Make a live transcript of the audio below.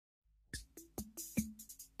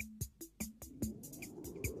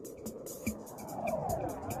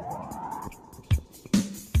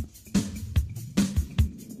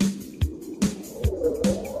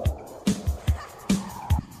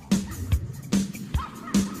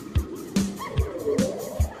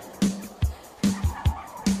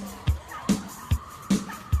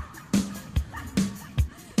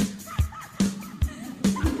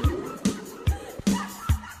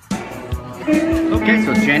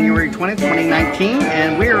January 20th, 2019,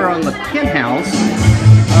 and we are on the penthouse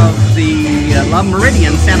of the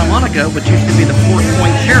Meridian Santa Monica, which used to be the Fort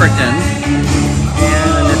Point Sheraton,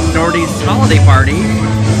 and it's Doherty's holiday party.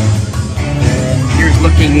 Here's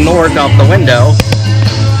looking north out the window,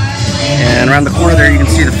 and around the corner there you can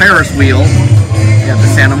see the Ferris wheel. You have the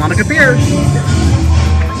Santa Monica Pier.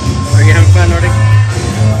 Are you having fun, Doherty?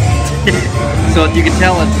 So you can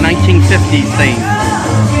tell it's 1950s themed.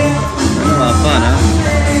 That's a lot of fun, huh?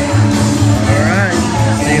 Alright,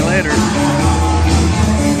 see you later.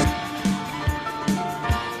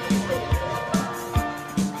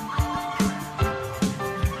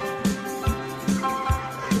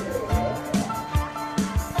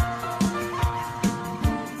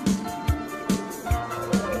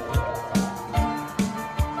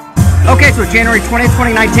 Okay, so January 20th,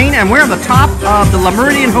 2019, and we're on the top of the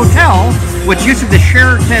Meridian Hotel, which used to be the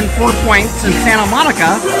Sheraton Four Points in Santa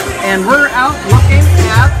Monica, and we're out looking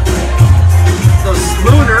at the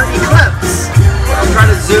lunar eclipse. I'm trying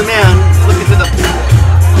to zoom in, looking through the,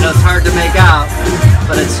 it's hard to make out,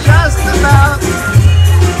 but it's just about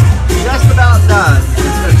done.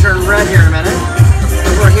 It's going to turn red here in a minute.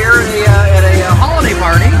 We're here at a holiday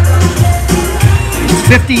party. It's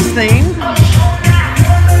 50s themed.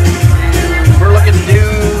 We're looking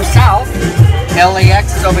due south.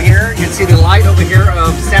 LAX is over here. You can see the light over here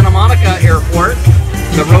of Santa Monica Airport,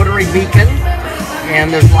 the rotary beacon,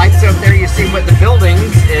 and there's lights up there. You see what the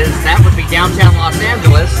buildings is. That would be downtown Los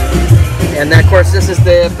Angeles, and then of course this is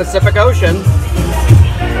the Pacific Ocean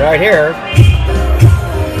right here.